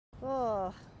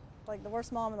like the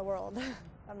worst mom in the world.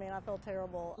 I mean, I feel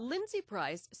terrible. Lindsay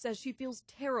Price says she feels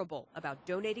terrible about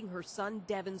donating her son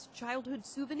Devin's childhood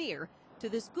souvenir to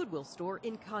this Goodwill store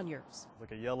in Conyers.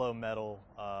 Like a yellow metal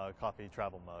coffee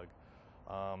travel mug.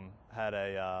 Had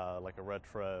a like a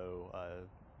retro, I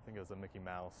think it was a Mickey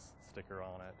Mouse sticker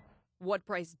on it. What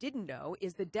Price didn't know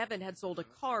is that Devin had sold a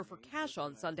car for cash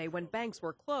on Sunday when banks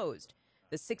were closed.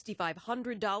 The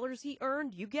 $6,500 he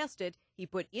earned, you guessed it, he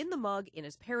put in the mug in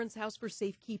his parents' house for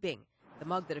safekeeping. The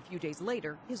mug that a few days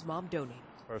later, his mom donated.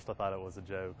 First I thought it was a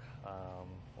joke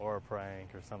or a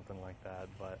prank or something like that,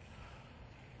 but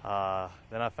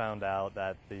then I found out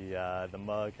that the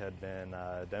mug had been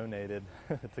donated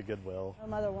to Goodwill. A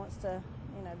mother wants to,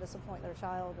 disappoint their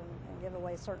child and give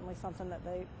away certainly something that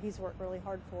he's worked really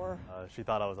hard for. She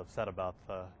thought I was upset about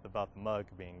the mug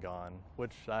being gone,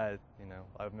 which I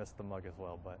missed the mug as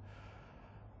well, but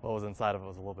what was inside of it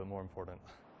was a little bit more important.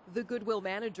 The Goodwill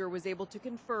manager was able to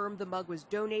confirm the mug was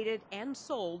donated and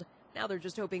sold. Now they're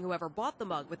just hoping whoever bought the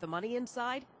mug with the money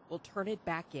inside will turn it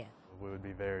back in. We would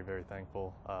be very, very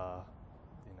thankful,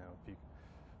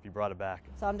 if you brought it back.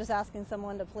 So I'm just asking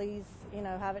someone to please,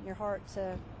 have it in your heart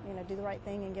to, do the right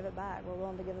thing and give it back. We're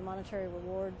willing to give a monetary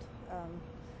reward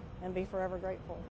and be forever grateful.